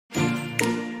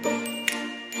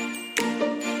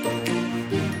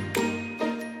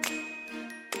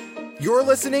You're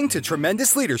listening to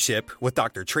Tremendous Leadership with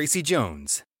Dr. Tracy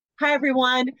Jones. Hi,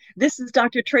 everyone. This is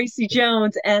Dr. Tracy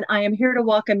Jones, and I am here to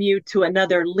welcome you to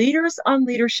another Leaders on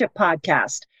Leadership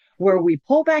podcast, where we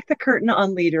pull back the curtain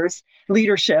on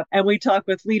leadership, and we talk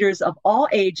with leaders of all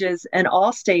ages and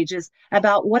all stages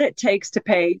about what it takes to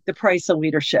pay the price of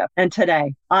leadership. And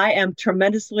today, I am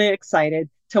tremendously excited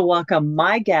to welcome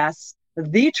my guest,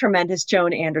 the tremendous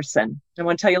Joan Anderson. I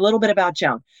want to tell you a little bit about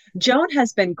Joan. Joan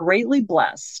has been greatly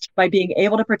blessed by being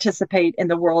able to participate in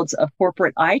the worlds of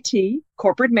corporate IT,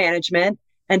 corporate management,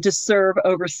 and to serve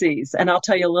overseas. And I'll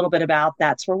tell you a little bit about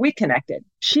that's where we connected.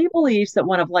 She believes that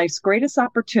one of life's greatest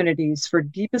opportunities for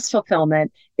deepest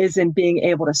fulfillment is in being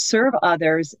able to serve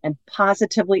others and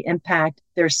positively impact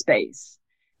their space.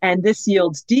 And this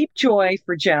yields deep joy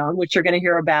for Joan, which you're going to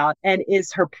hear about, and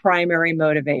is her primary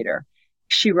motivator.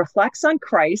 She reflects on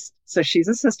Christ, so she's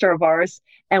a sister of ours,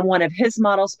 and one of his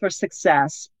models for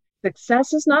success.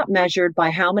 Success is not measured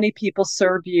by how many people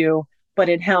serve you, but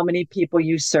in how many people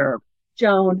you serve.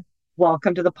 Joan,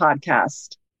 welcome to the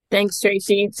podcast. Thanks,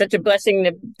 Tracy. It's such a blessing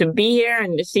to be here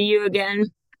and to see you again.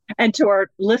 And to our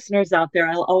listeners out there,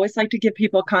 I'll always like to give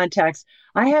people context.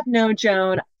 I have known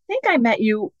Joan. I think I met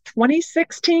you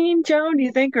 2016, Joan, do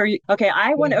you think? Okay,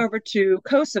 I went over to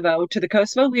Kosovo, to the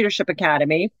Kosovo Leadership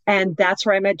Academy, and that's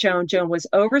where I met Joan. Joan was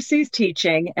overseas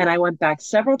teaching, and I went back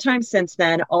several times since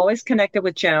then, always connected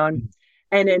with Joan.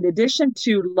 And in addition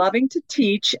to loving to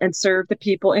teach and serve the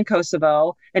people in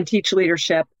Kosovo and teach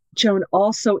leadership, Joan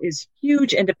also is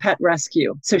huge into pet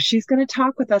rescue. So she's going to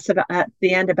talk with us about at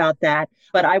the end about that.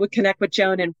 But I would connect with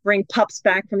Joan and bring pups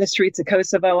back from the streets of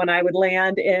Kosovo, and I would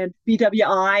land in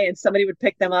BWI and somebody would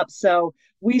pick them up. So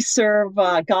we serve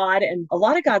God and a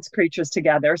lot of God's creatures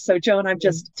together. So Joan, I'm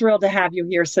just thrilled to have you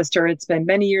here, sister. It's been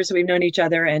many years we've known each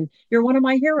other, and you're one of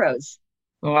my heroes.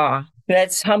 Wow.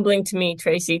 That's humbling to me,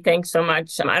 Tracy. Thanks so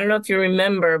much. I don't know if you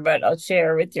remember, but I'll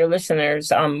share with your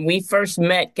listeners. We first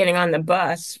met getting on the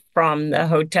bus from the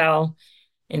hotel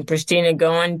in Pristina,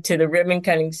 going to the ribbon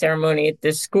cutting ceremony at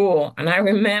this school. And I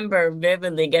remember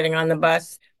vividly getting on the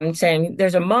bus and saying,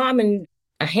 there's a mom and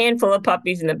a handful of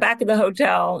puppies in the back of the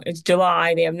hotel. It's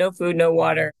July. They have no food, no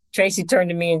water. Tracy turned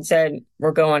to me and said,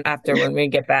 we're going after when we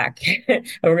get back. And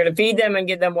we're going to feed them and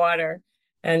give them water.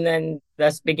 And then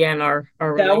thus began our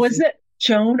That was it.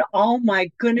 Joan, oh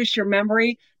my goodness, your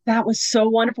memory. That was so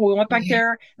wonderful. We went back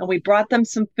there and we brought them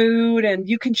some food, and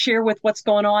you can share with what's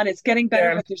going on. It's getting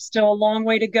better, but there's still a long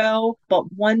way to go.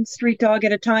 But one street dog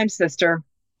at a time, sister.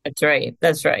 That's right.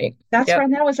 That's right. That's right.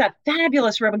 And that was that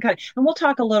fabulous ribbon cutting. And we'll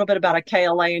talk a little bit about a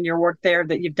KLA and your work there,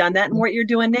 that you've done that and what you're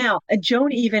doing now. And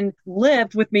Joan even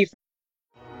lived with me.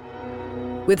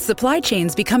 With supply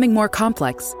chains becoming more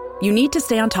complex, you need to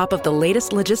stay on top of the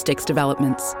latest logistics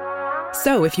developments.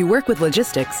 So if you work with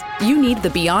logistics, you need the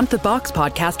Beyond the Box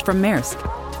podcast from Maersk.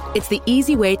 It's the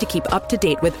easy way to keep up to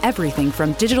date with everything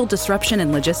from digital disruption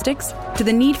in logistics to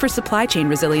the need for supply chain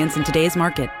resilience in today's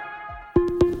market.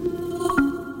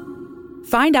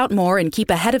 Find out more and keep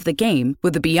ahead of the game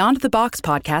with the Beyond the Box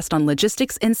podcast on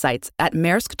logistics insights at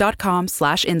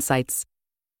maersk.com/insights.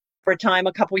 For a time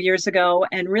a couple years ago,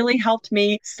 and really helped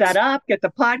me set up, get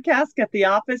the podcast, get the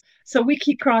office. So we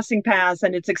keep crossing paths,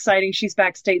 and it's exciting. She's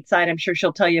back stateside. I'm sure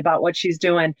she'll tell you about what she's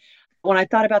doing. When I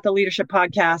thought about the leadership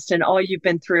podcast and all you've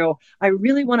been through, I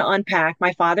really want to unpack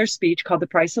my father's speech called The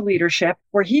Price of Leadership,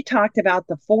 where he talked about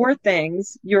the 4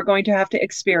 things you're going to have to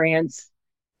experience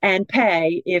and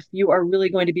pay if you are really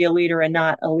going to be a leader and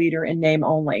not a leader in name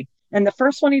only. And the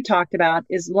first one he talked about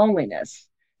is loneliness.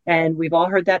 And we've all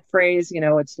heard that phrase,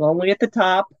 it's lonely at the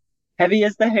top, heavy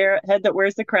is the head that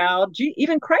wears the crown. Gee,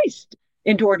 even Christ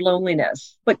endured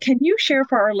loneliness. But can you share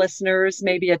for our listeners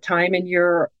maybe a time in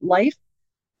your life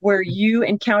where you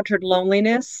encountered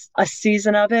loneliness, a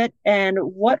season of it, and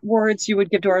what words you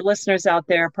would give to our listeners out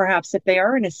there, perhaps if they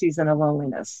are in a season of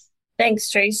loneliness? Thanks,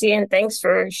 Tracy, and thanks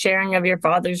for sharing of your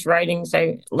father's writings.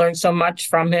 I learned so much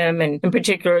from him, and in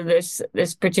particular, this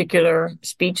particular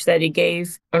speech that he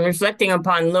gave on reflecting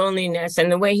upon loneliness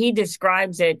and the way he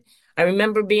describes it. I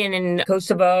remember being in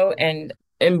Kosovo and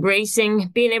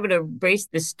being able to embrace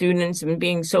the students and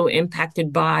being so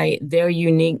impacted by their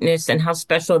uniqueness and how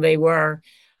special they were.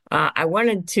 I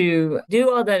wanted to do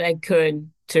all that I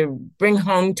could to bring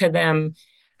home to them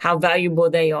how valuable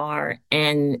they are,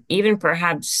 and even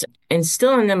perhaps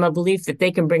instill in them a belief that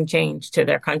they can bring change to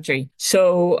their country.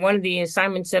 So one of the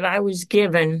assignments that I was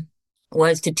given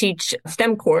was to teach a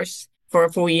STEM course for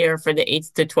a full year for the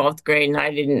 8th to 12th grade. And I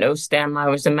didn't know STEM. I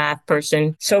was a math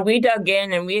person. So we dug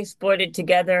in and we explored it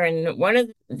together. And one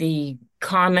of the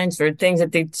comments or things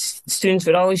that the students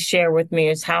would always share with me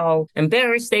is how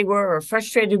embarrassed they were or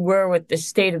frustrated were with the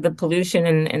state of the pollution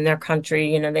in their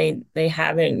country. They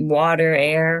have it in water,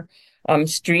 air,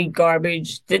 street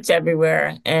garbage, it's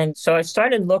everywhere. And so I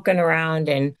started looking around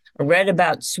and read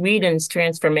about Sweden's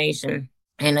transformation.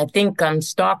 And I think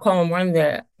Stockholm, one of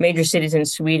the major cities in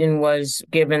Sweden, was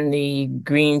given the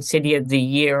Green City of the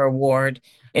Year award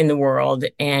in the world.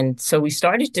 And so we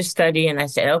started to study, and I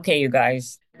said, okay, you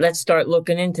guys, let's start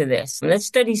looking into this. Let's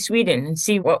study Sweden and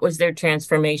see what was their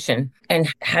transformation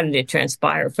and how did it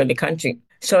transpire for the country.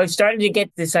 So I started to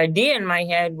get this idea in my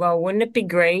head, well, wouldn't it be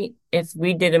great if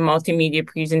we did a multimedia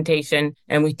presentation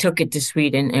and we took it to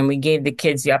Sweden and we gave the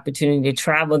kids the opportunity to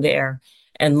travel there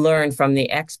and learn from the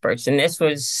experts? And this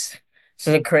was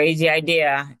a crazy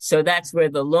idea. So that's where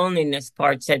the loneliness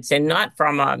part sets in, not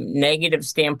from a negative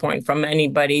standpoint from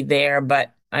anybody there,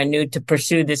 but I knew to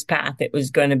pursue this path,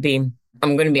 I'm going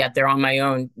to be out there on my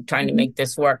own trying to make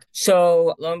this work.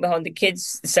 So lo and behold, the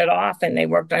kids set off and they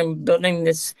worked on building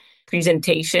this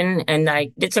presentation, and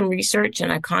I did some research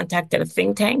and I contacted a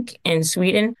think tank in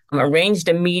Sweden. I arranged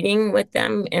a meeting with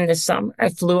them in the summer. I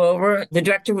flew over. The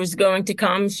director was going to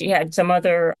come. She had some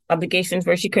other obligations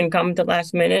where she couldn't come at the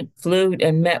last minute. Flew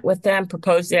and met with them,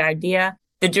 proposed the idea.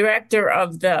 The director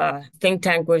of the think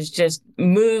tank was just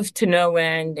moved to no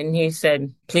end. And he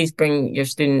said, please bring your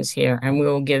students here and we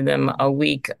will give them a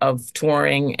week of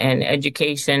touring and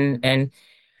education. And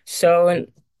so,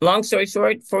 long story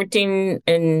short,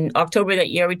 in October that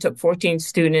year, we took 14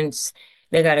 students.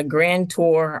 They got a grand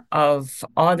tour of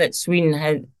all that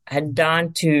Sweden had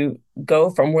done to go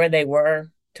from where they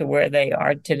were to where they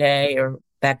are today, or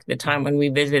back at the time when we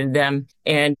visited them.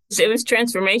 And it was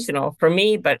transformational for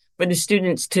me, but for the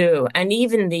students too. And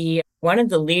even one of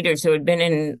the leaders who had been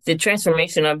in the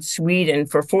transformation of Sweden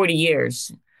for 40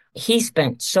 years, he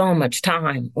spent so much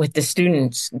time with the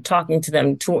students, talking to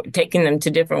them, taking them to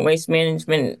different waste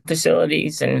management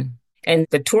facilities. And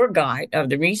the tour guide of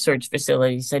the research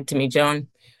facility said to me, Joan,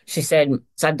 she said,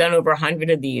 so I've done over 100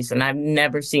 of these and I've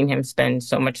never seen him spend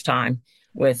so much time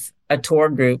with a tour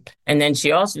group. And then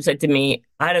she also said to me,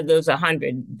 out of those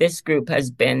 100, this group has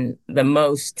been the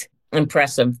most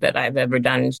impressive that I've ever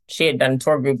done. She had done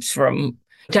tour groups to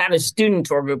have a student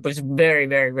tour group was very,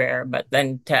 very rare, but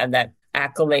then to have that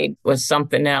accolade was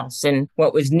something else. And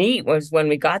what was neat was when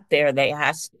we got there, they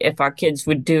asked if our kids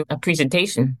would do a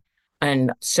presentation.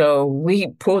 And so we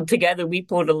pulled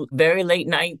a very late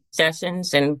night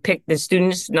sessions and picked the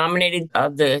students nominated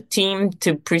of the team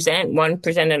to present. One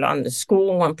presented on the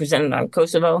school, one presented on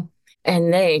Kosovo,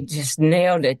 and they just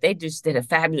nailed it. They just did a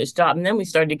fabulous job. And then we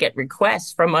started to get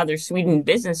requests from other Sweden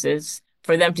businesses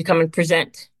for them to come and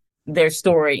present their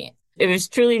story. It was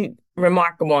truly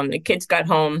remarkable. And the kids got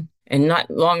home. And not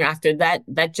long after that,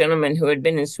 that gentleman who had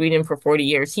been in Sweden for 40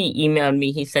 years, he emailed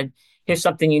me. He said, here's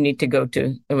something you need to go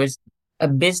to. It was a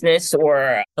business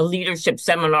or a leadership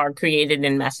seminar created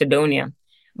in Macedonia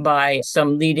by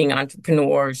some leading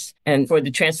entrepreneurs and for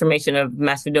the transformation of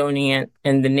Macedonia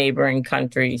and the neighboring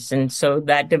countries. And so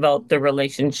that developed a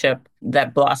relationship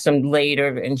that blossomed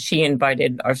later. And she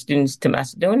invited our students to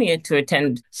Macedonia to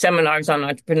attend seminars on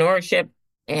entrepreneurship.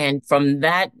 And from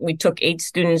that, we took 8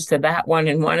 students to that one.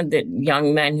 And one of the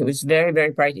young men who was very, very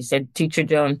bright, he said, Teacher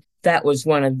Joan, that was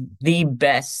one of the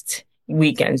best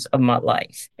weekends of my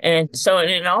life. And so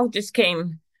it all just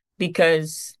came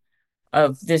because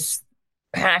of this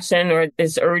passion or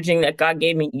this urging that God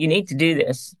gave me. You need to do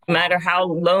this. No matter how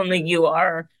lonely you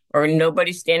are or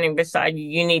nobody's standing beside you,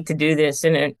 you need to do this.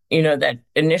 And, that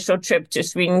initial trip to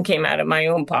Sweden came out of my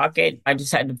own pocket. I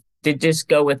just had to just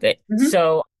go with it. Mm-hmm.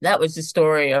 So that was the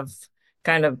story of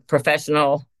kind of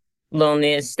professional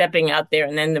loneliness, stepping out there,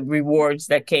 and then the rewards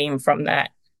that came from that.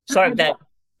 Sorry if that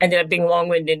ended up being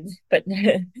long-winded, but...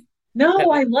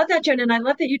 No, I love that, Joan. And I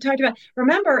love that you talked about,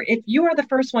 remember, if you are the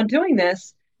first one doing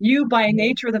this, you, by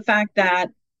nature of the fact that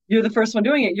you're the first one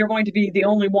doing it, you're going to be the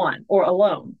only one or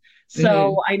alone.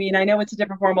 So, I mean, I know it's a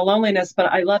different form of loneliness, but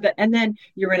I love it. And then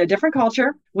you're in a different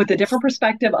culture with a different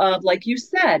perspective of, like you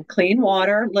said, clean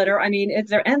water, litter. I mean,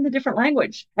 it's there, and the different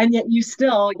language. And yet you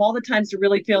still, all the times you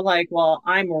really feel like, well,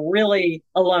 I'm really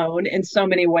alone in so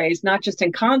many ways, not just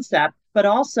in concept, but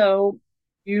also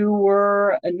you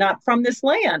were not from this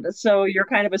land. So you're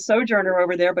kind of a sojourner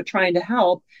over there, but trying to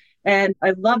help. And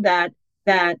I love that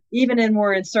even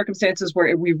we're in circumstances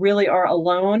where we really are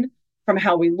alone, from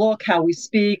how we look, how we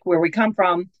speak, where we come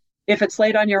from, if it's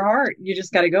laid on your heart, you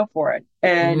just got to go for it.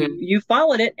 And you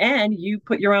followed it, and you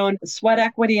put your own sweat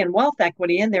equity and wealth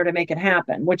equity in there to make it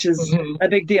happen, which is a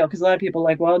big deal, because a lot of people are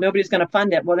like, well, nobody's going to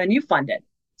fund it. Well, then you fund it.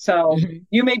 So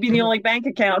you may be the only bank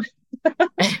account.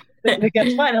 it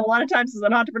gets fun. And a lot of times as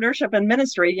an entrepreneurship and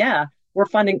ministry, yeah, we're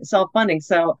self-funding.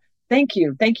 So thank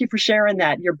you. Thank you for sharing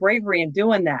that, your bravery in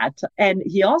doing that. And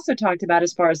he also talked about,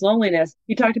 as far as loneliness,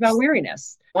 he talked about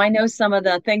weariness. I know some of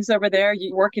the things over there,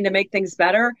 you're working to make things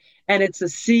better. And it's a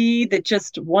sea that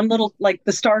just one little, like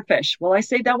the starfish. Well, I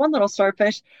saved that one little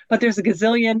starfish, but there's a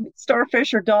gazillion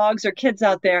starfish or dogs or kids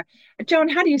out there. Joan,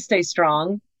 how do you stay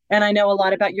strong? And I know a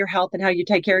lot about your health and how you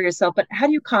take care of yourself, but how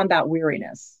do you combat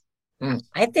weariness?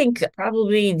 I think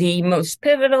probably the most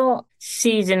pivotal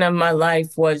season of my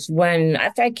life was when,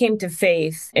 after I came to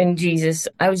faith in Jesus,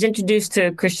 I was introduced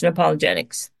to Christian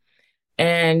apologetics.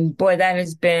 And boy, that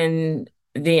has been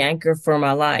the anchor for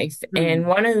my life. And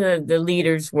one of the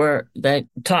leaders that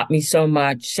taught me so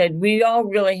much said, we all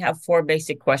really have four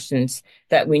basic questions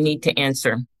that we need to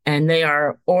answer. And they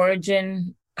are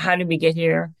origin, how did we get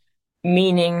here?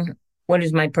 Meaning, what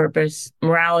is my purpose?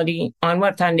 Morality, on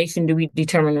what foundation do we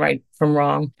determine right from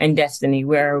wrong? And destiny,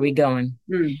 where are we going?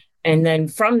 And then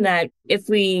from that, if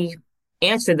we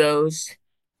answer those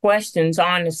questions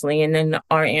honestly, and then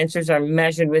our answers are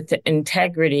measured with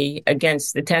integrity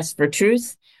against the test for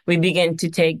truth, we begin to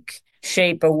take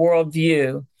shape a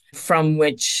worldview from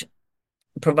which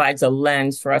provides a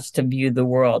lens for us to view the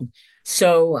world.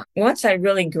 So once I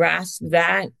really grasped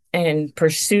that and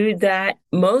pursued that,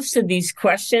 most of these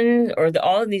questions, or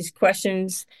all of these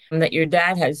questions that your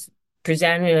dad has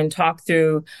presented and talked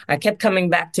through, I kept coming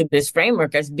back to this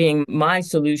framework as being my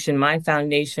solution, my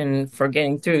foundation for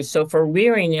getting through. So for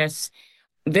weariness,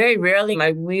 very rarely am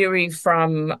I weary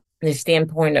from the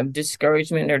standpoint of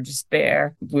discouragement or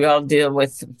despair. We all deal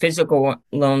with physical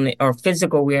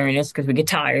physical weariness because we get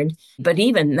tired. But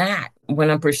even that, when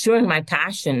I'm pursuing my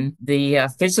passion, the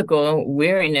physical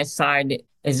weariness side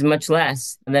is much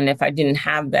less than if I didn't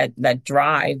have that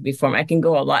drive before me. I can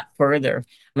go a lot further.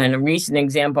 And a recent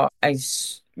example, I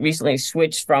recently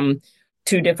switched from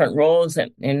two different roles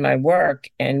in my work.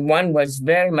 And one was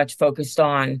very much focused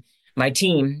on my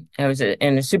team. I was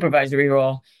in a supervisory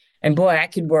role. And boy, I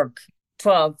could work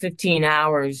 12, 15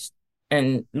 hours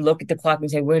and look at the clock and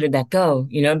say, where did that go?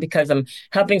 Because I'm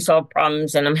helping solve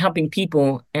problems and I'm helping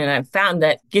people. And I found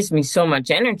that gives me so much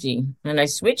energy. And I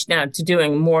switched now to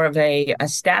doing more of a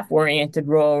staff-oriented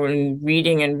role in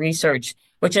reading and research,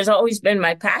 which has always been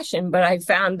my passion. But I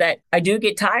found that I do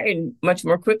get tired much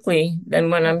more quickly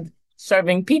than when I'm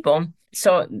serving people.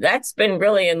 So that's been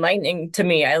really enlightening to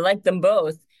me. I like them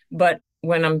both, but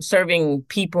when I'm serving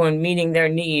people and meeting their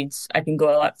needs, I can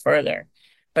go a lot further.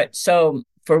 But so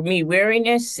for me,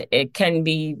 weariness, it can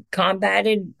be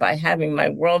combated by having my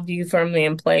worldview firmly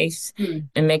in place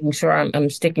and making sure I'm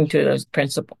sticking to those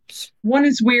principles. One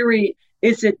is weary.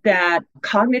 Is it that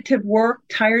cognitive work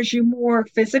tires you more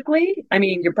physically? I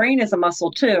mean, your brain is a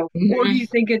muscle too. Or do you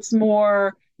think it's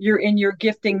more you're in your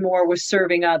gifting more with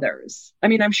serving others? I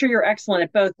mean, I'm sure you're excellent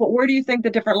at both, but where do you think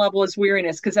the different level is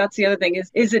weariness? Because that's the other thing.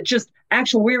 Is it just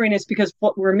actual weariness because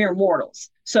we're mere mortals?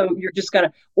 So you're just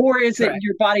or is it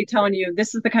your body telling you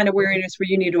this is the kind of weariness where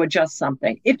you need to adjust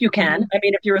something? If you can. I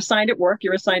mean, if you're assigned at work,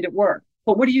 you're assigned at work.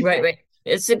 But what do you think? Right.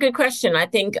 It's a good question. I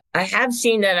think I have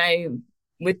seen that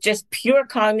with just pure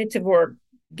cognitive work,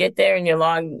 get there and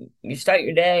you start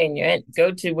your day and you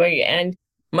go to where you end,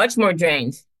 much more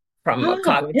drained from a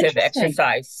cognitive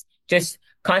exercise, just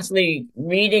constantly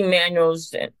reading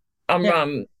manuals.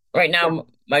 Right now,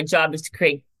 my job is to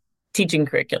create teaching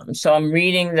curriculum. So I'm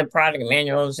reading the product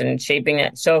manuals and shaping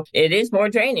it. So it is more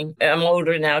draining. I'm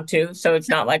older now too. So it's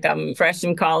not like I'm fresh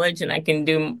in college and I can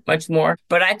do much more,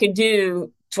 but I could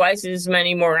do twice as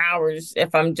many more hours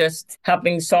if I'm just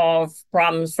helping solve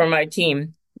problems for my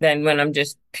team than when I'm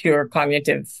just pure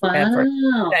cognitive effort.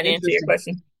 Does that answer your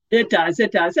question? It does.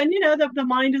 And the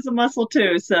mind is a muscle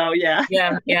too. So yeah.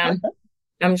 Yeah.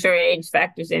 I'm sure age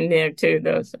factors in there too,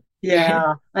 though. So.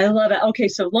 Yeah, I love it. Okay,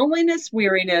 so loneliness,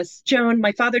 weariness. Joan,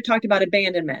 my father talked about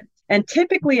abandonment. And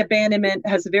typically abandonment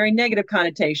has a very negative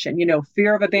connotation,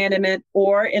 fear of abandonment,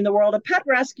 or in the world of pet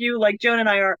rescue, like Joan and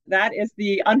I are, that is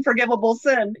the unforgivable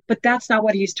sin. But that's not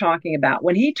what he's talking about.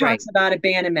 When he talks about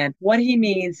abandonment, what he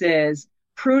means is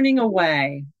pruning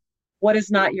away what is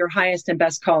not your highest and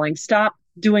best calling. Stop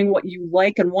doing what you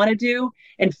like and want to do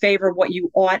in favor of what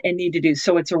you ought and need to do.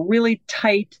 So it's a really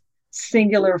tight,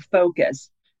 singular focus.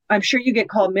 I'm sure you get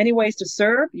called many ways to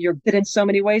serve. You're good in so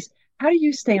many ways. How do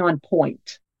you stay on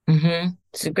point?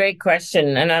 It's a great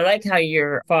question. And I like how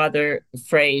your father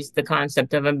phrased the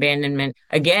concept of abandonment.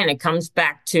 Again, it comes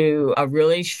back to a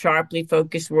really sharply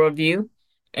focused worldview.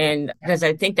 And because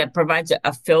I think that provides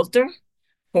a filter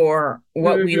for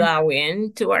what we allow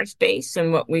into our space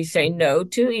and what we say no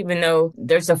to, even though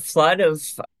there's a flood of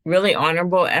really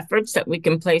honorable efforts that we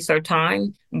can place our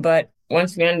time. But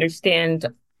once we understand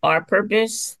our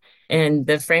purpose and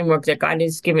the framework that God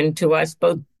has given to us,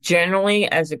 both generally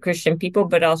as a Christian people,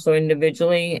 but also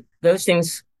individually, those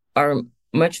things are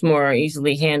much more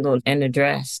easily handled and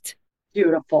addressed.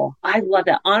 Beautiful. I love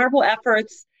that. Honorable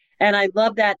efforts. And I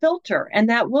love that filter. And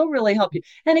that will really help you.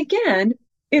 And again,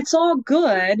 it's all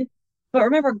good. But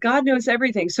remember, God knows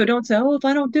everything. So don't say, oh, if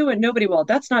I don't do it, nobody will.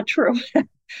 That's not true.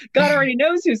 God already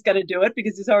knows who's going to do it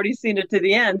because he's already seen it to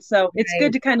the end. So it's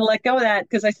good to kind of let go of that,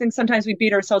 because I think sometimes we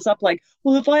beat ourselves up like,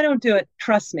 well, if I don't do it,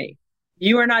 trust me,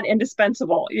 you are not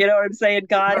indispensable. You know what I'm saying?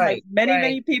 God has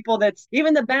many people that's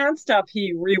even the bad stuff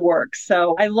he reworks.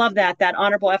 So I love that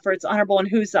honorable efforts, honorable in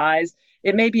whose eyes.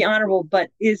 It may be honorable, but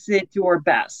is it your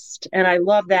best? And I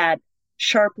love that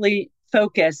sharply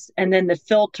focused. And then the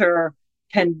filter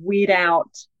can weed out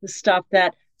the stuff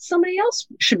that somebody else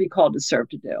should be called to serve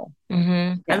to do.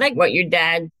 Mm-hmm. Yeah. I like what your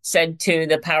dad said too.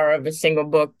 The power of a single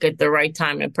book at the right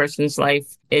time in a person's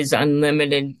life is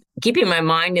unlimited. Keeping my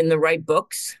mind in the right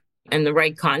books and the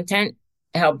right content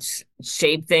helps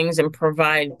shape things and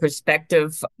provide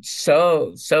perspective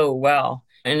so well.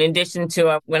 In addition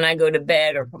to when I go to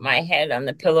bed or put my head on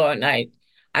the pillow at night,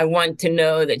 I want to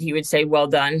know that he would say, well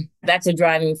done. That's a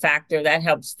driving factor. That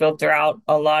helps filter out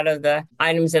a lot of the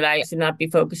items that I should not be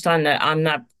focused on, that I'm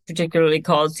not particularly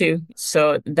called to.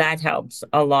 So that helps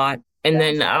a lot. And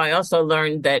then I also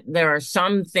learned that there are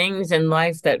some things in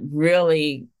life that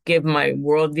really give my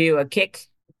worldview a kick.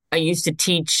 I used to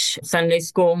teach Sunday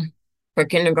school for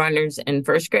kindergartners and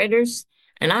first graders.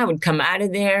 And I would come out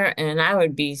of there and I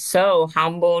would be so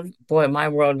humbled. Boy, my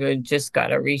worldview just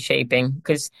got a reshaping,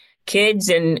 because kids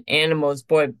and animals,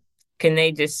 boy, can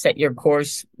they just set your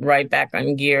course right back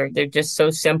on gear. They're just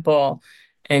so simple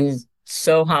and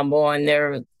so humble, and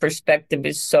their perspective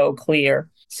is so clear.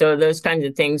 So those kinds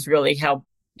of things really help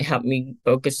me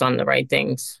focus on the right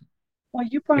things. Well,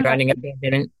 you brought regarding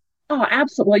abandonment. Oh,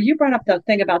 absolutely. Well, you brought up the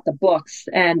thing about the books,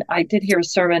 and I did hear a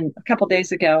sermon a couple of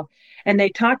days ago, and they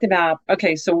talked about,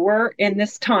 okay, so we're in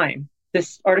this time,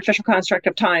 this artificial construct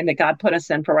of time that God put us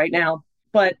in for right now,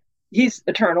 but he's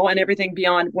eternal, and everything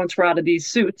beyond, once we're out of these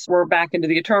suits, we're back into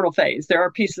the eternal phase. There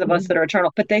are pieces of us that are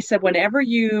eternal. But they said whenever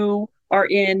you are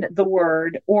in the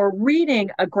Word or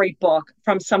reading a great book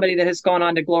from somebody that has gone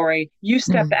on to glory, you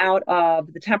step out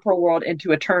of the temporal world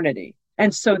into eternity.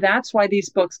 And so that's why these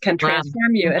books can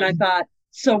transform you. And I thought,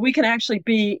 so we can actually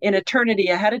be in eternity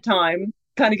ahead of time,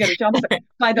 kind of get a jump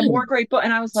by the more great book.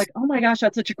 And I was like, oh my gosh,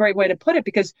 that's such a great way to put it,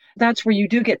 because that's where you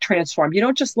do get transformed. You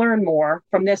don't just learn more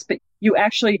from this, but you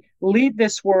actually leave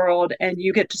this world and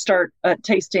you get to start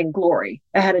tasting glory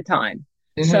ahead of time.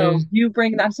 Mm-hmm. So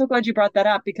I'm so glad you brought that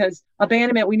up, because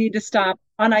abandonment, we need to stop.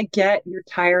 And I get you're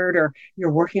tired or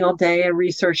you're working all day and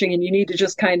researching, and you need to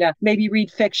just kind of maybe read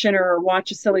fiction or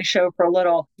watch a silly show for a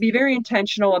little. Be very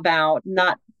intentional about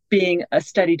not being a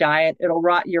steady diet. It'll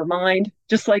rot your mind,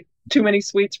 just like too many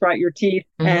sweets rot your teeth.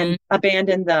 Mm-hmm. And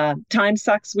abandon the time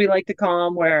sucks, we like to call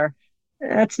them, where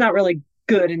it's not really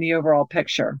good in the overall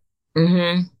picture.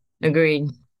 Mm-hmm. Agreed.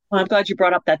 Well, I'm glad you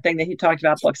brought up that thing that he talked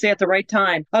about, books. Say at the right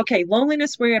time. Okay,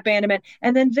 loneliness, weary, abandonment,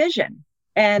 and then vision.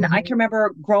 And I can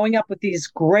remember growing up with these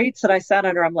greats that I sat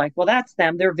under. I'm like, well, that's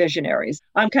them. They're visionaries.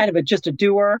 I'm kind of just a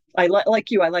doer. I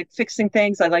like you. I like fixing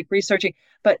things. I like researching.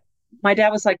 But my dad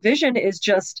was like, vision is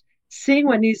just seeing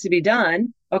what needs to be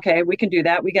done. Okay, we can do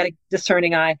that. We got a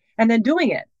discerning eye, and then doing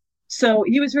it. So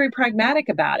he was very pragmatic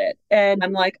about it. And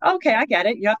I'm like, okay, I get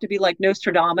it. You have to be like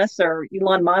Nostradamus or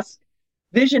Elon Musk,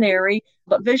 visionary,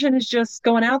 but vision is just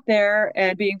going out there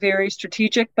and being very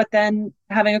strategic, but then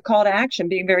having a call to action,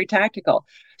 being very tactical.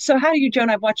 So how do you, Joan,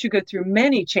 I've watched you go through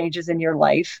many changes in your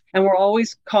life, and we're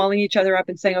always calling each other up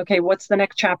and saying, okay, what's the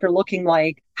next chapter looking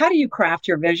like? How do you craft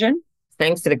your vision?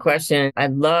 Thanks for the question. I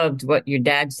loved what your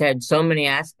dad said, so many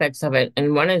aspects of it.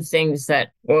 And one of the things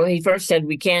that, well, he first said,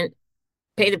 we can't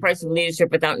pay the price of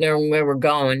leadership without knowing where we're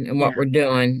going and what we're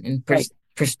doing. And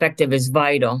perspective is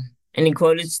vital. And he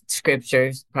quoted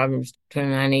scriptures, Proverbs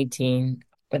 29:18,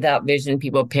 without vision,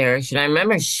 people perish. And I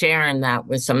remember sharing that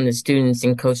with some of the students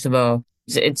in Kosovo.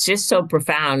 It's just so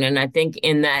profound. And I think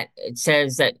in that it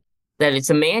says that it's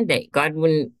a mandate. God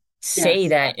wouldn't say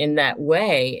that in that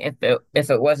way if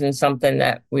it wasn't something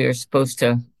that we were supposed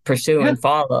to pursue and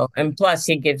follow. And plus,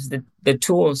 he gives the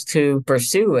tools to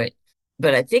pursue it.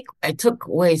 But I think I took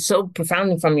away so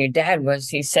profoundly from your dad was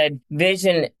he said,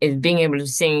 vision is being able to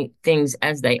see things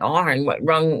as they are. And what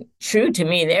rung true to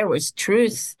me there was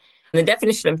truth. The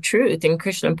definition of truth in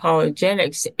Christian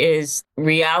apologetics is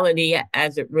reality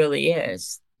as it really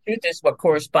is. Truth is what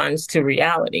corresponds to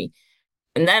reality.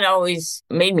 And that always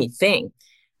made me think.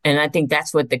 And I think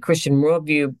that's what the Christian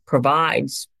worldview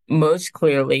provides most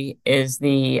clearly is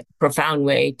the profound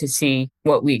way to see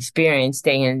what we experience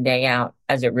day in and day out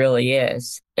as it really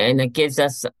is. And it gives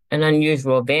us an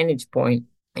unusual vantage point.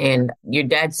 And your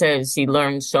dad says he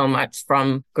learned so much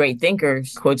from great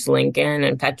thinkers, quotes Lincoln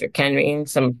and Patrick Henry and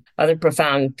some other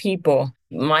profound people.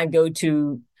 My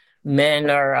go-to men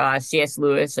are C.S.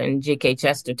 Lewis and G.K.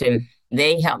 Chesterton.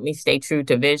 They help me stay true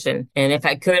to vision. And if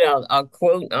I could, I'll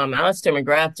quote Alistair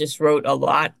McGrath just wrote a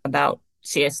lot about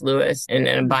C.S. Lewis in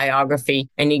a biography,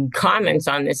 and he comments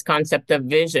on this concept of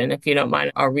vision. If you don't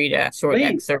mind, I'll read a short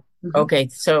excerpt. Okay,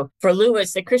 so for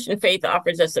Lewis, the Christian faith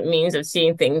offers us a means of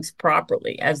seeing things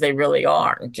properly as they really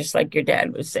are, just like your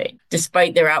dad would say,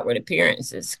 despite their outward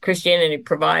appearances. Christianity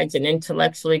provides an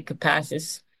intellectually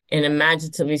capacious and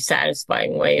imaginatively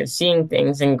satisfying way of seeing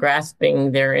things and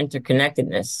grasping their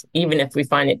interconnectedness, even if we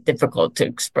find it difficult to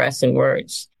express in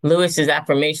words. Lewis's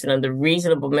affirmation of the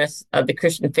reasonableness of the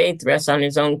Christian faith rests on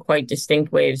his own quite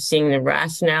distinct way of seeing the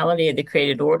rationality of the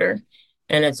created order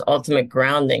and its ultimate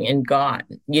grounding in God.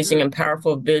 Using a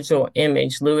powerful visual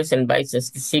image, Lewis invites us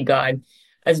to see God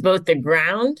as both the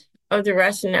ground of the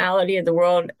rationality of the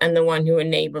world and the one who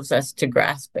enables us to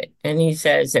grasp it. And he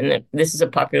says, and this is a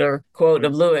popular quote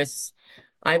of Lewis,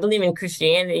 I believe in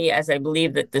Christianity as I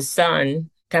believe that the sun,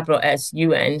 capital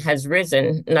S-U-N, has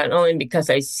risen, not only because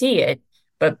I see it,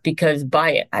 but because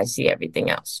by it I see everything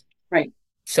else. Right.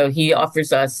 So he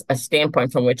offers us a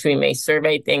standpoint from which we may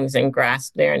survey things and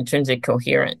grasp their intrinsic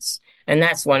coherence. And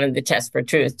that's one of the tests for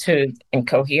truth and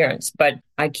coherence. But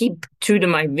I keep true to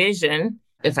my vision,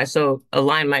 if I so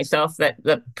align myself that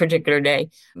particular day,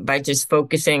 by just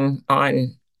focusing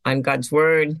on God's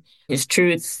word, his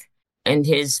truth, and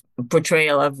his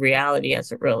portrayal of reality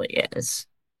as it really is.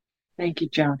 Thank you,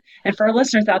 Joan. And for our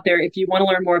listeners out there, if you want to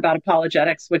learn more about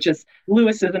apologetics, which is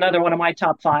Lewis is another one of my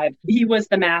top 5. He was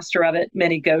the master of it.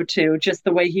 Many go to just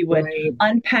the way he would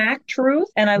unpack truth.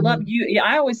 And I love you.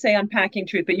 I always say unpacking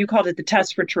truth, but you called it the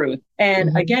test for truth.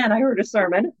 And again, I heard a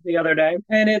sermon the other day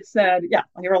and it said,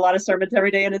 I hear a lot of sermons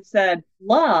every day. And it said,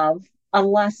 love,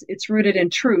 unless it's rooted in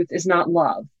truth, is not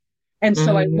love. And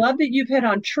so I love that you've hit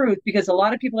on truth, because a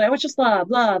lot of people, it's just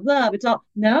love, love, love. It's all,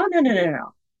 no.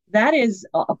 That is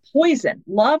a poison.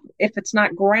 Love, if it's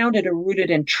not grounded or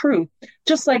rooted in truth,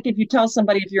 just like if you tell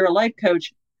somebody, if you're a life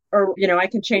coach or, I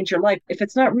can change your life, if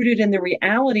it's not rooted in the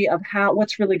reality of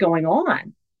what's really going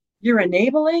on, you're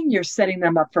enabling, you're setting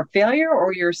them up for failure,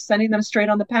 or you're sending them straight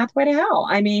on the pathway to hell.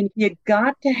 I mean, you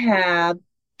got to have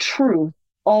truth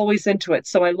always into it.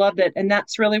 So I love that. And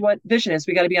that's really what vision is.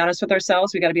 We got to be honest with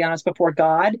ourselves. We got to be honest before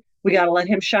God. We got to let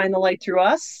him shine the light through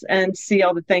us and see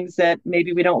all the things that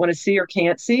maybe we don't want to see or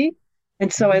can't see.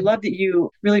 And so I love that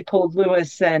you really pulled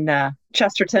Lewis and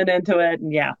Chesterton into it.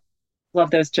 And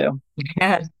love those two.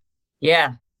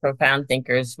 Yeah. Profound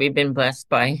thinkers. We've been blessed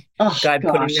by God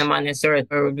putting them on this earth.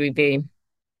 Where would we be?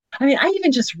 I mean, I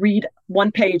even just read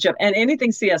one page of, and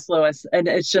anything C.S. Lewis, and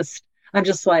I'm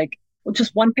just like,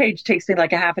 just one page takes me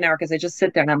like a half an hour, because I just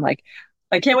sit there and I'm like,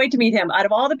 I can't wait to meet him. Out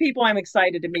of all the people I'm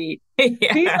excited to meet, he's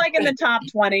like in the top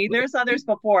 20. There's others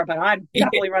before, but I'd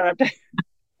definitely run up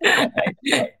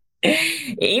to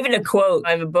even a quote.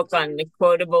 I have a book on the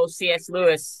quotable C.S.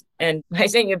 Lewis, and I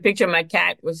sent you a picture of my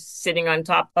cat was sitting on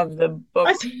top of the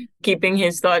book, keeping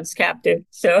his thoughts captive.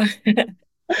 So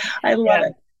I love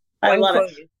it. I love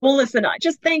it. Well, listen, I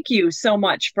just thank you so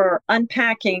much for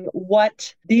unpacking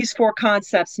what these 4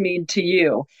 concepts mean to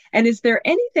you. And is there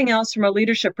anything else from a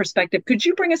leadership perspective? Could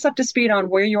you bring us up to speed on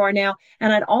where you are now?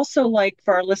 And I'd also like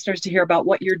for our listeners to hear about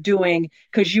what you're doing,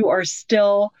 because you are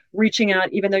still reaching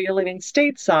out, even though you're living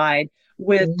stateside,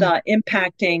 with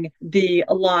impacting the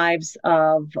lives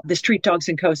of the street dogs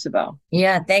in Kosovo.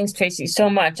 Yeah, thanks, Tracy, so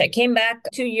much. I came back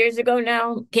 2 years ago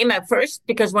now. Came back first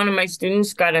because one of my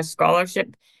students got a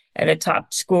scholarship at a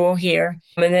top school here.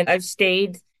 And then I've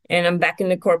stayed, and I'm back in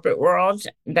the corporate world,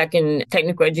 back in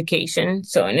technical education.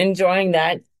 So I'm enjoying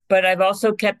that. But I've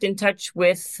also kept in touch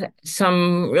with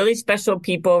some really special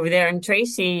people over there. And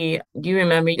Tracy, do you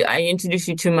remember, I introduced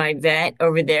you to my vet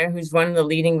over there, who's one of the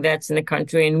leading vets in the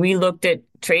country. And we looked at,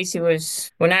 Tracy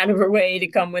went out of her way to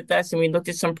come with us, and we looked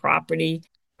at some property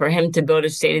for him to build a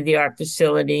state-of-the-art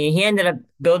facility. He ended up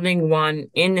building one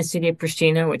in the city of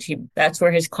Pristina, that's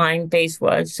where his client base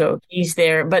was. So he's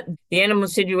there. But the animal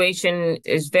situation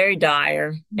is very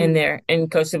dire in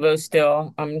Kosovo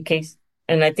still.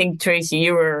 And I think, Tracy,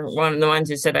 you were one of the ones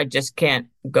who said, I just can't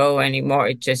go anymore.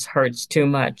 It just hurts too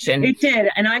much. And it did.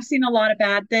 And I've seen a lot of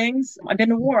bad things. I've been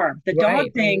to war. The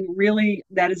dog thing, really,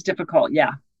 that is difficult.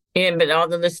 Yeah. Yeah, but all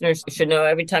the listeners should know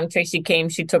every time Tracy came,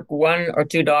 she took one or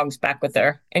two dogs back with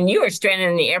her. And you were stranded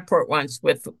in the airport once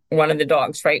with one of the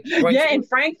dogs, right? Weren't Yeah, you? in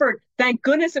Frankfurt. Thank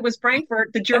goodness it was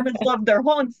Frankfurt. The Germans loved their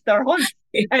hunts.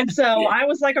 And so I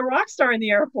was like a rock star in the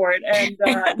airport. And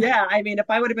yeah, I mean, if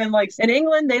I would have been like in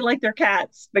England, they like their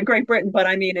cats, but Great Britain. But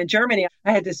I mean, in Germany,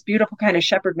 I had this beautiful kind of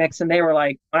shepherd mix, and they were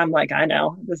like, I'm like, I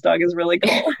know this dog is really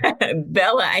cool.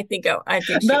 Bella, I think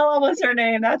she. Bella was her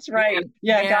name. That's right.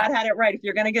 Yeah, Yeah. God had it right. If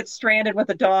you're going to get stranded with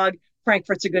a dog,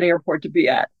 Frankfurt's a good airport to be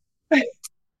at.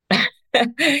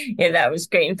 Yeah, that was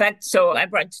great. In fact, so I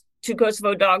brought two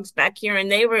Kosovo dogs back here,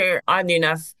 and they were, oddly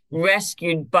enough,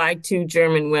 rescued by two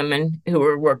German women who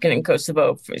were working in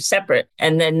Kosovo for separate.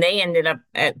 And then they ended up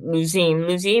at Luzim.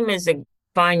 Luzim is a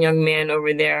fine young man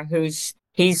over there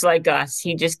he's like us.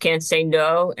 He just can't say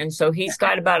no. And so he's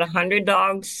got about 100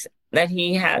 dogs that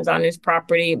he has on his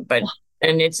property,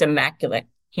 and it's immaculate.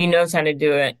 He knows how to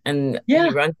do it, and Yeah.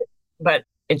 he runs it. But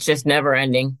it's just never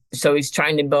ending. So he's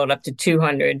trying to build up to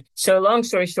 200. So long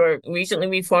story short, recently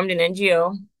we formed an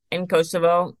NGO in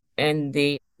Kosovo, and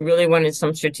they really wanted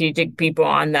some strategic people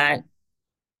on that.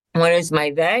 One is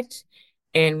my vet,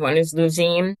 and one is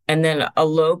Luzim, and then a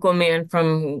local man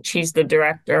she's the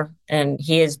director, and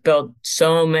he has built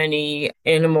so many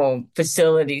animal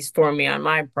facilities for me on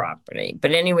my property.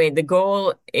 But anyway, the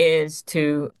goal is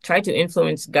to try to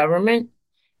influence government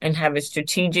and have a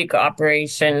strategic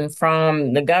operation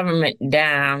from the government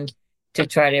down to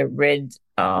try to rid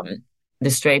the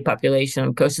stray population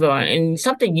of Kosovo. And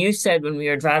something you said when we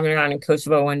were driving around in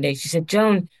Kosovo one day, she said,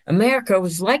 Joan, America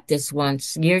was like this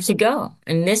once years ago,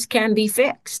 and this can be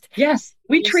fixed. Yes.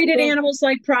 We treated animals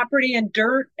like property and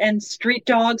dirt and street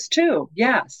dogs too.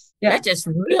 Yes. That just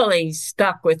really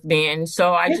stuck with me. And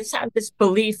so I just have this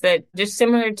belief that just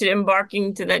similar to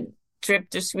embarking to that trip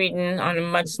to Sweden on a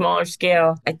much smaller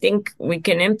scale, I think we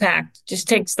can impact. Just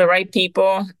takes the right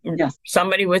people,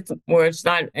 somebody where it's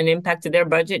not an impact to their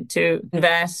budget to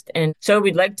invest. And so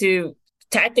we'd like to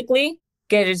tactically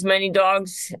get as many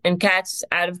dogs and cats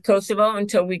out of Kosovo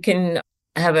until we can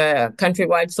have a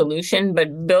countrywide solution,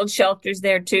 but build shelters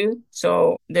there too.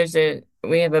 So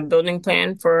we have a building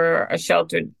plan for a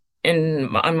shelter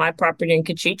on my property in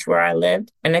Kachich where I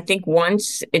lived. And I think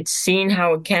once it's seen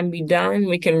how it can be done,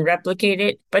 we can replicate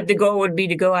it. But the goal would be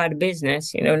to go out of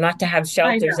business, not to have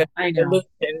shelters I know.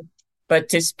 but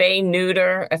to spay,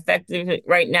 neuter effectively.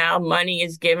 Right now, money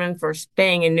is given for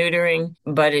spaying and neutering,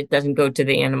 but it doesn't go to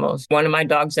the animals. One of my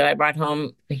dogs that I brought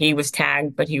home, he was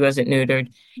tagged, but he wasn't neutered.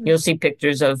 You'll see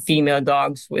pictures of female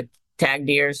dogs with tagged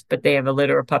ears, but they have a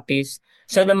litter of puppies.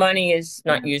 So the money is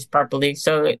not used properly.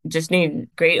 So it just need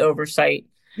great oversight.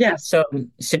 Yes. So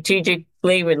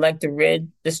strategically, we'd like to rid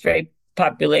the stray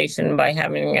population by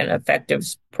having an effective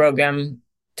program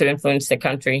to influence the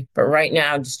country. But right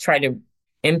now, just try to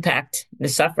impact the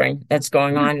suffering that's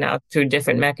going on now through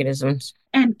different mechanisms.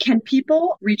 And can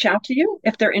people reach out to you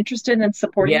if they're interested in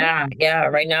supporting you? Yeah.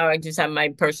 Right now, I just have my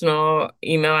personal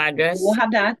email address. We'll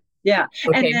have that. Yeah.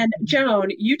 Okay. And then, Joan,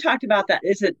 you talked about that.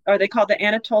 Are they called the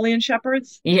Anatolian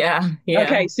Shepherds? Yeah.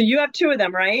 Okay. So you have two of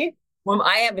them, right? Well,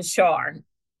 I have a Shar.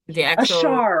 A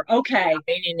Shar. Okay.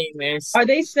 Albanian name is. Are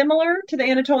they similar to the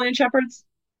Anatolian Shepherds?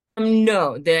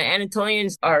 No, the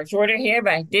Anatolians are shorter hair,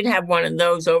 but I did have one of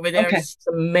those over there. Okay. It's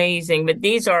amazing. But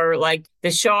these are like the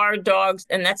Shar dogs,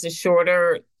 and that's a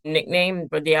shorter nickname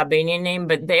for the Albanian name,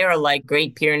 but they are like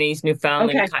Great Pyrenees,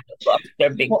 Newfoundland kind of look.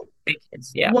 They're big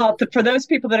kids. Yeah. Well, for those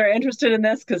people that are interested in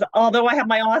this, because although I have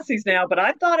my Aussies now, but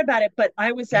I've thought about it. But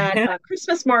I was at a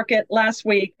Christmas market last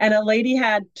week, and a lady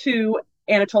had two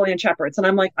Anatolian Shepherds. And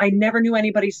I'm like, I never knew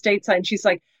anybody stateside. And she's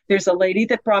like, there's a lady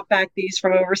that brought back these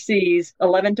from overseas,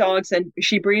 11 dogs, and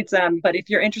she breeds them. But if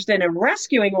you're interested in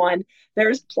rescuing one,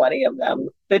 there's plenty of them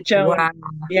that Joan. Wow.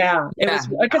 Yeah. It was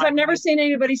because I've never seen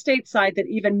anybody stateside that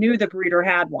even knew the breeder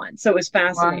had one. So it was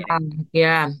fascinating. Wow.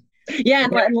 Yeah. Yeah,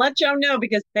 and let Joan know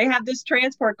because they have this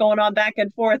transport going on back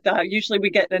and forth. Usually we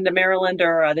get into Maryland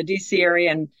or the DC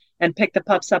area and pick the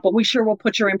pups up. But we sure will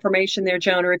put your information there,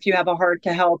 Joan, or if you have a heart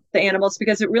to help the animals,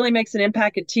 because it really makes an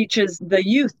impact. It teaches the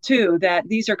youth, too, that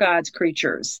these are God's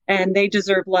creatures and they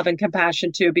deserve love and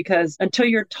compassion, too, because until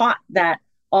you're taught that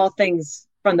all things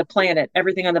from the planet,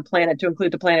 everything on the planet, to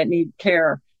include the planet, need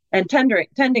care and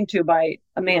tending to by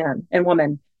a man and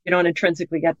woman, you don't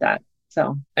intrinsically get that.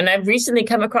 So, and I've recently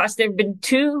come across, there have been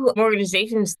two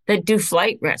organizations that do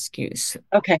flight rescues.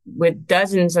 Okay. With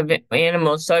dozens of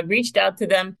animals. So I've reached out to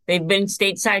them. They've been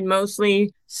stateside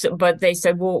mostly, but they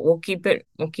said, we'll keep it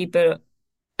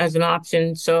as an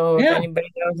option. So if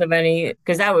anybody knows of any,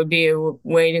 because that would be a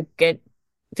way to get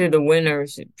through the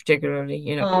winters,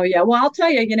 particularly, Oh, yeah. Well, I'll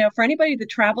tell you, for anybody that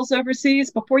travels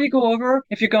overseas, before you go over,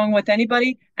 if you're going with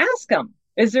anybody, ask them,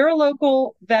 is there a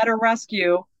local vet or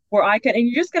rescue where I can, and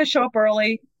you just got to show up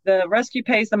early. The rescue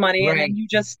pays the money. Right. And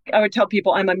then I would tell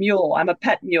people, I'm a mule. I'm a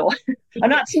pet mule. I'm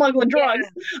not smuggling drugs.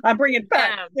 I'm bringing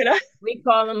pets, We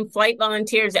call them flight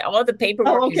volunteers. All the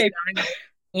paperwork is done.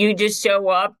 You just show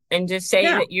up and just say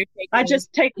that you're taking. I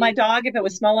just take my dog if it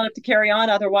was small enough to carry on.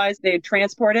 Otherwise, they'd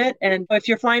transport it. And if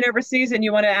you're flying overseas and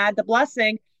you want to add the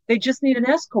blessing, they just need an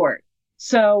escort.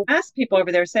 So ask people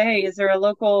over there, say, hey, is there a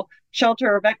local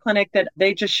shelter or vet clinic that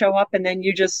they just show up and then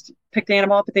you just pick the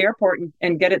animal up at the airport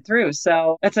and get it through?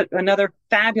 So that's another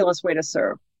fabulous way to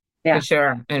serve. Yeah, for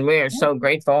sure. And we are so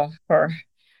grateful for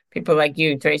people like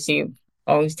you, Tracy,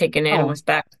 always taking animals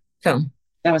back. So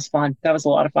that was fun. That was a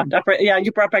lot of fun. Yeah,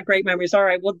 you brought back great memories. All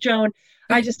right. Well, Joan,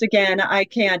 I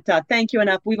can't thank you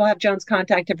enough. We will have Joan's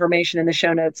contact information in the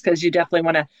show notes because you definitely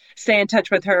want to stay in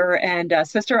touch with her. And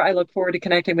sister, I look forward to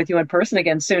connecting with you in person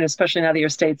again soon, especially now that you're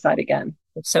stateside again.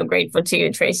 I'm so grateful to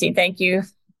you, Tracy. Thank you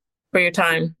for your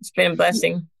time. It's been a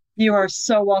blessing. You are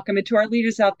so welcome. And to our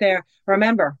leaders out there,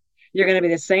 remember, you're going to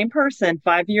be the same person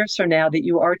 5 years from now that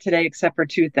you are today, except for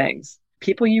two things: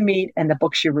 people you meet and the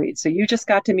books you read. So you just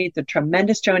got to meet the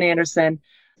tremendous Joan Anderson.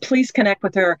 Please connect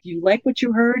with her. If you like what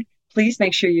you heard, please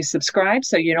make sure you subscribe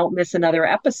so you don't miss another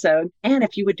episode. And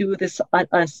if you would do this,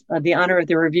 the honor of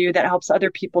the review, that helps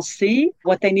other people see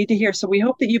what they need to hear. So we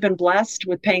hope that you've been blessed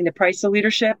with paying the price of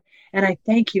leadership. And I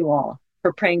thank you all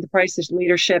for paying the price of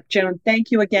leadership. Joan,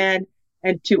 thank you again.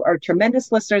 And to our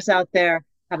tremendous listeners out there,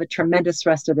 have a tremendous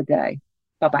rest of the day.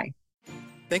 Bye-bye.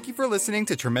 Thank you for listening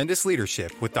to Tremendous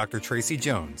Leadership with Dr. Tracy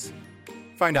Jones.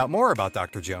 Find out more about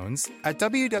Dr. Jones at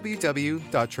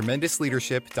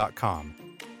www.tremendousleadership.com.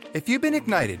 If you've been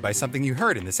ignited by something you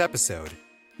heard in this episode,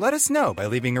 let us know by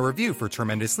leaving a review for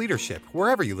Tremendous Leadership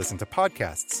wherever you listen to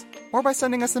podcasts, or by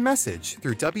sending us a message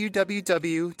through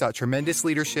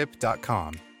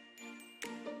www.tremendousleadership.com.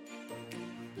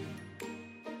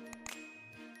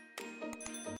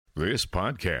 This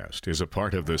podcast is a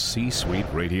part of the C-Suite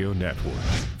Radio Network.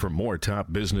 For more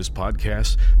top business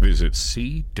podcasts, visit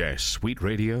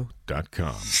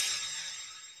c-suiteradio.com.